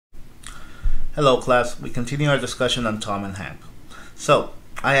Hello class, we continue our discussion on Tom and Hank. So,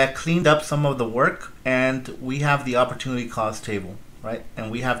 I had cleaned up some of the work and we have the opportunity cost table, right? And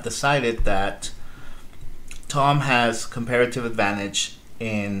we have decided that Tom has comparative advantage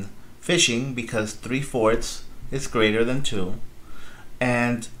in fishing because 3/4 is greater than 2,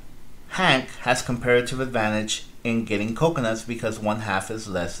 and Hank has comparative advantage in getting coconuts because 1/2 is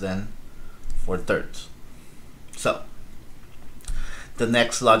less than 4/3. So, the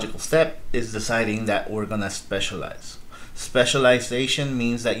next logical step is deciding that we're going to specialize. Specialization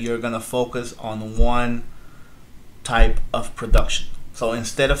means that you're going to focus on one type of production. So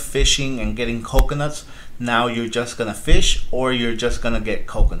instead of fishing and getting coconuts, now you're just going to fish or you're just going to get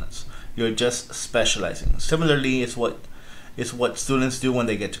coconuts. You're just specializing. Similarly, it's what students do when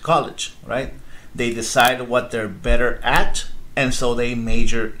they get to college, right? They decide what they're better at, and so they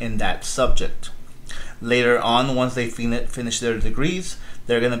major in that subject. Later on, once they finish their degrees,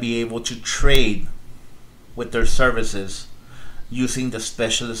 they're going to be able to trade with their services using the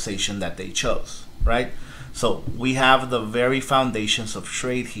specialization that they chose, right? So we have the very foundations of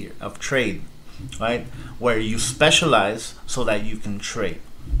trade here, right? Where you specialize so that you can trade.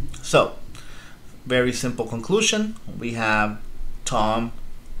 So, very simple conclusion. We have Tom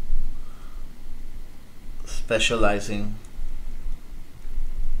specializing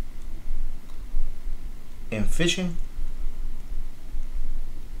in fishing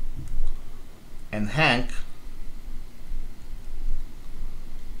and Hank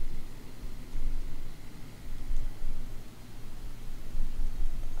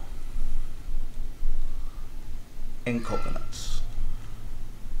in coconuts.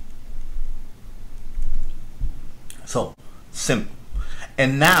 So simple.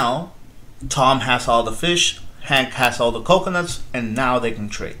 And now Tom has all the fish, Hank has all the coconuts, and now they can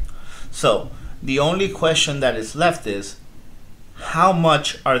trade. So the only question that is left is how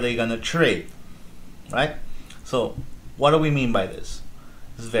much are they going to trade, right? So what do we mean by this?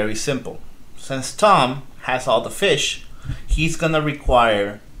 It's very simple. Since Tom has all the fish, he's going to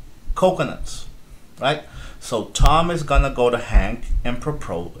require coconuts, right? So Tom is going to go to Hank and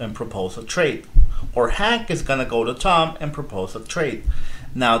propose a trade. Or Hank is going to go to Tom and propose a trade.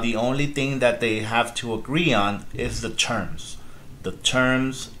 Now the only thing that they have to agree on is the terms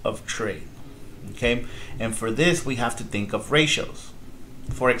of trade. Okay, and for this we have to think of ratios.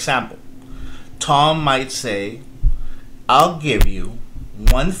 For example, Tom might say, I'll give you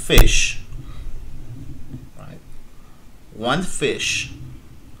one fish, right? One fish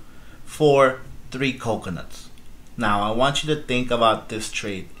for 3 coconuts. Now I want you to think about this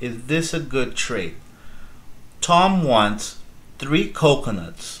trade. Is this a good trade? Tom wants 3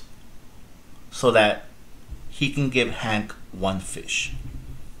 coconuts so that he can give Hank 1 fish.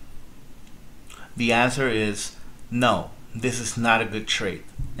 The answer is no, this is not a good trade.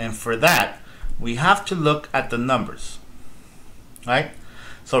 And for that, we have to look at the numbers, right?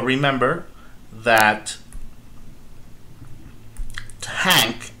 So remember that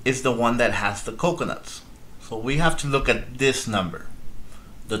Hank is the one that has the coconuts. So we have to look at this number,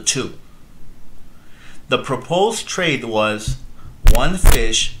 the 2. The proposed trade was 1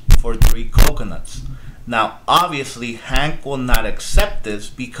 fish for 3 coconuts. Now obviously Hank will not accept this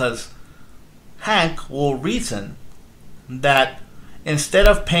because Hank will reason that instead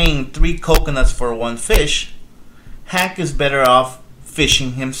of paying 3 coconuts for 1 fish, Hank is better off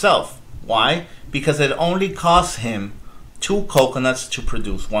fishing himself. Why? Because it only costs him 2 coconuts to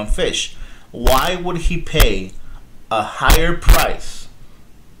produce 1 fish. Why would he pay a higher price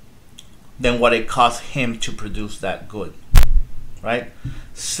than what it costs him to produce that good? Right?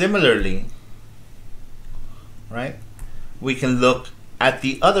 Similarly, right, we can look at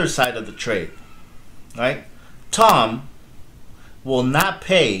the other side of the trade. Right? Tom will not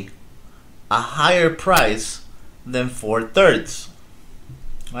pay a higher price than 4/3.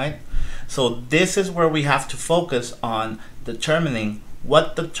 Right? So this is where we have to focus on determining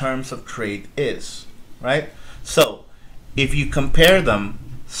what the terms of trade is. Right? So if you compare them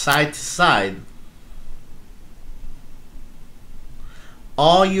side to side,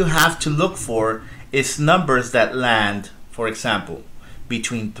 all you have to look for is numbers that land, for example,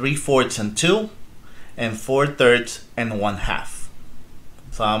 between 3/4 and 2 and 4/3 and 1/2.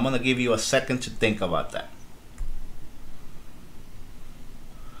 So I'm going to give you a second to think about that.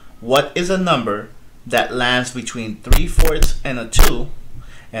 What is a number that lands between 3/4 and a 2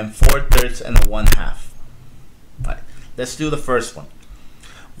 and 4/3 and a 1/2? Right. Let's do the first one.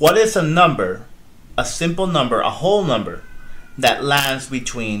 What is a number, a simple number, a whole number, that lands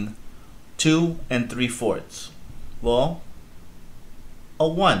between 2 and 3/4? Well, a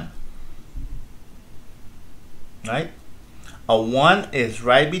 1. Right? A 1 is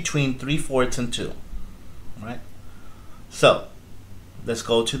right between 3/4 and 2. Right? So, let's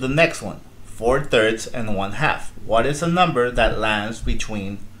go to the next one. 4/3 and 1/2. What is a number that lands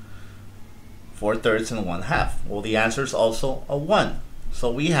between 4/3 and 1/2? Well, the answer is also a 1.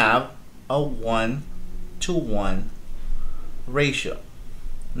 So we have a 1-to-1 ratio.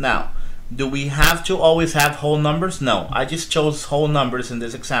 Now, do we have to always have whole numbers? No, I just chose whole numbers in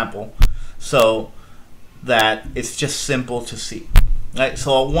this example so that it's just simple to see. Right? So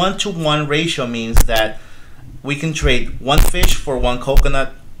a 1-to-1 ratio means that we can trade 1 fish for 1 coconut,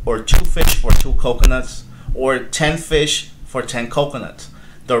 or 2 fish for 2 coconuts, or 10 fish for 10 coconuts.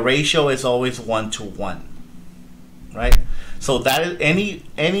 The ratio is always 1-to-1. Right? So that is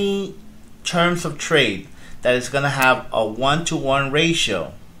any terms of trade that is going to have a 1-to-1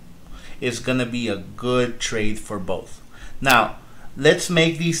 ratio is going to be a good trade for both. Now, let's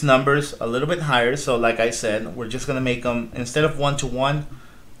make these numbers a little bit higher. So like I said, we're just going to make them, instead of 1-to-1,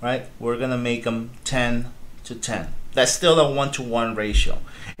 right, we're going to make them 10-to-10. That's still a 1-to-1 ratio.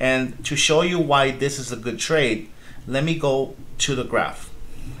 And to show you why this is a good trade, let me go to the graph.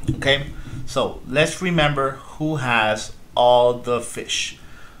 Okay, so let's remember who has all the fish,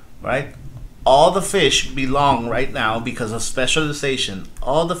 right? All the fish belong right now, because of specialization,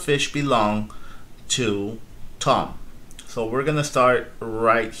 all the fish belong to Tom. So we're gonna start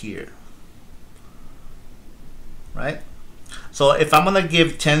right here, right? So if I'm gonna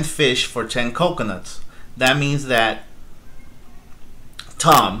give 10 fish for 10 coconuts, that means that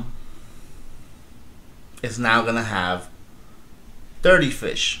Tom is now gonna have 30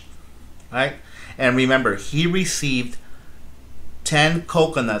 fish, right? And remember, he received 10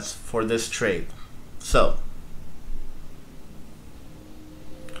 coconuts for this trade. So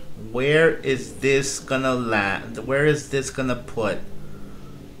where is this gonna land? Where is this gonna put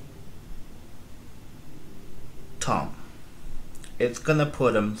Tom? It's gonna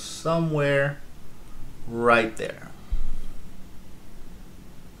put him somewhere right there.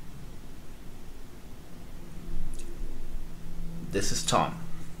 This is Tom,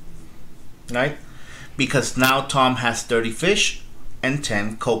 right? Because now Tom has 30 fish and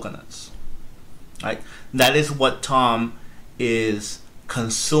 10 coconuts, right? That is what Tom is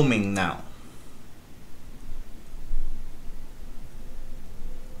consuming now.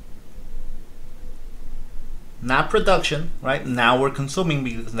 Not production, right? Now we're consuming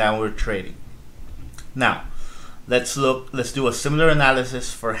because now we're trading. Now, let's do a similar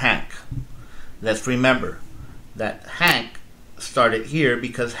analysis for Hank. Let's remember that Hank started here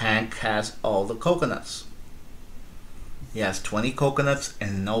because Hank has all the coconuts. He has 20 coconuts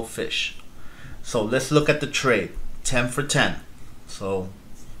and no fish. So let's look at the trade. 10 for 10. So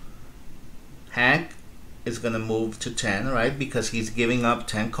Hank is going to move to 10, right? Because he's giving up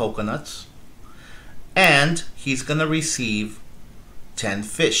 10 coconuts. And he's going to receive 10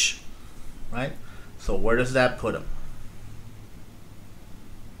 fish, right? So where does that put him?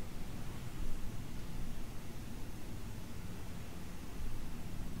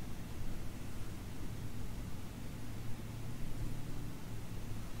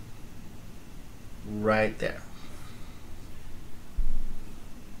 Right there.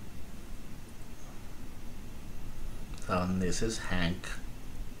 So this is Hank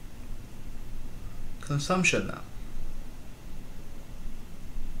consumption now.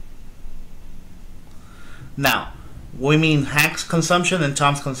 Now, we mean Hank's consumption and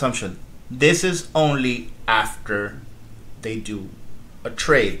Tom's consumption. This is only after they do a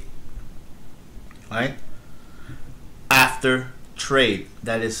trade, right? After trade.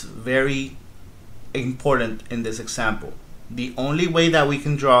 That is very important in this example. The only way that we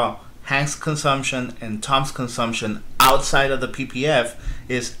can draw Hank's consumption and Tom's consumption outside of the PPF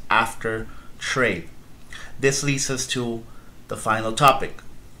is after trade. This leads us to the final topic,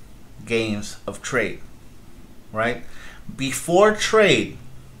 gains of trade, right? Before trade,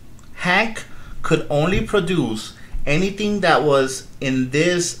 Hank could only produce anything that was in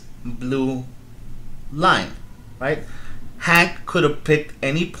this blue line, right? Hank could have picked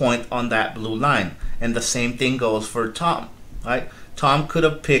any point on that blue line, and the same thing goes for Tom, right? Tom could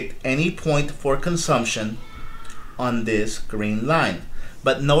have picked any point for consumption on this green line.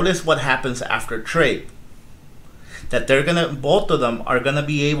 But notice what happens after trade. That both of them are gonna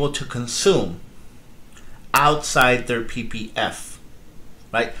be able to consume outside their PPF,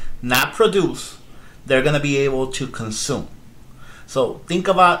 right? Not produce, they're gonna be able to consume. So think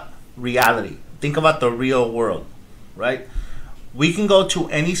about reality. Think about the real world, right? We can go to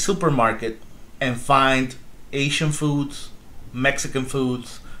any supermarket and find Asian foods, Mexican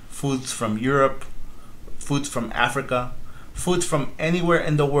foods, foods from Europe, foods from Africa, foods from anywhere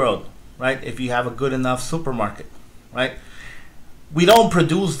in the world, right? If you have a good enough supermarket, right? We don't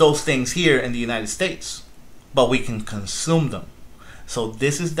produce those things here in the United States, but we can consume them. So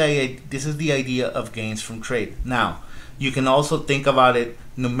this is the idea of gains from trade. Now, you can also think about it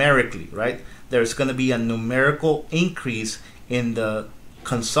numerically, right? There's going to be a numerical increase in the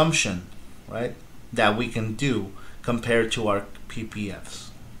consumption, right, that we can do compared to our PPFs,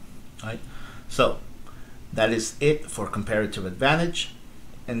 right? So that is it for comparative advantage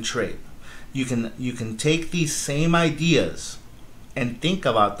and trade. You can take these same ideas and think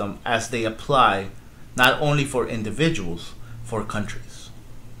about them as they apply not only for individuals, for countries.